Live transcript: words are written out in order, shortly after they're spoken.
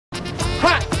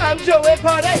I'm Joey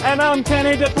Party. And I'm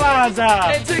Kenny the Plaza.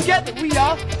 And together we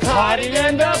are Party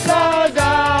in the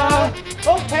Plaza.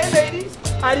 Oh, hey ladies,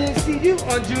 I didn't see you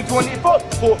on June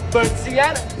 24th for Burnt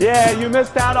Siena. Yeah, you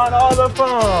missed out on all the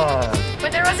fun.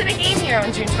 But there wasn't a game here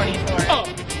on June 24th. Oh,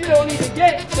 you don't need a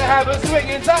game to have a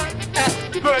swinging time at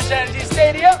FirstEnergy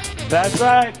Stadium. That's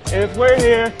right. If we're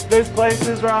here, this place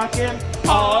is rocking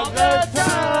all the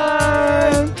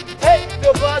time. Hey,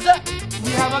 the Plaza, we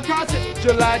have a concert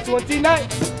July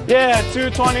 29th. Yeah,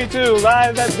 222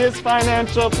 live at VIST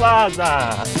Financial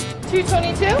Plaza.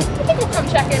 222? I think we'll come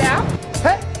check it out.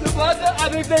 Hey, the Plaza, I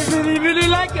think they really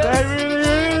like us. They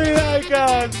really like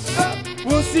us.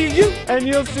 We'll see you. And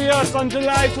you'll see us on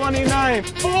July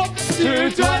 29th For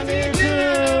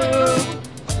 222.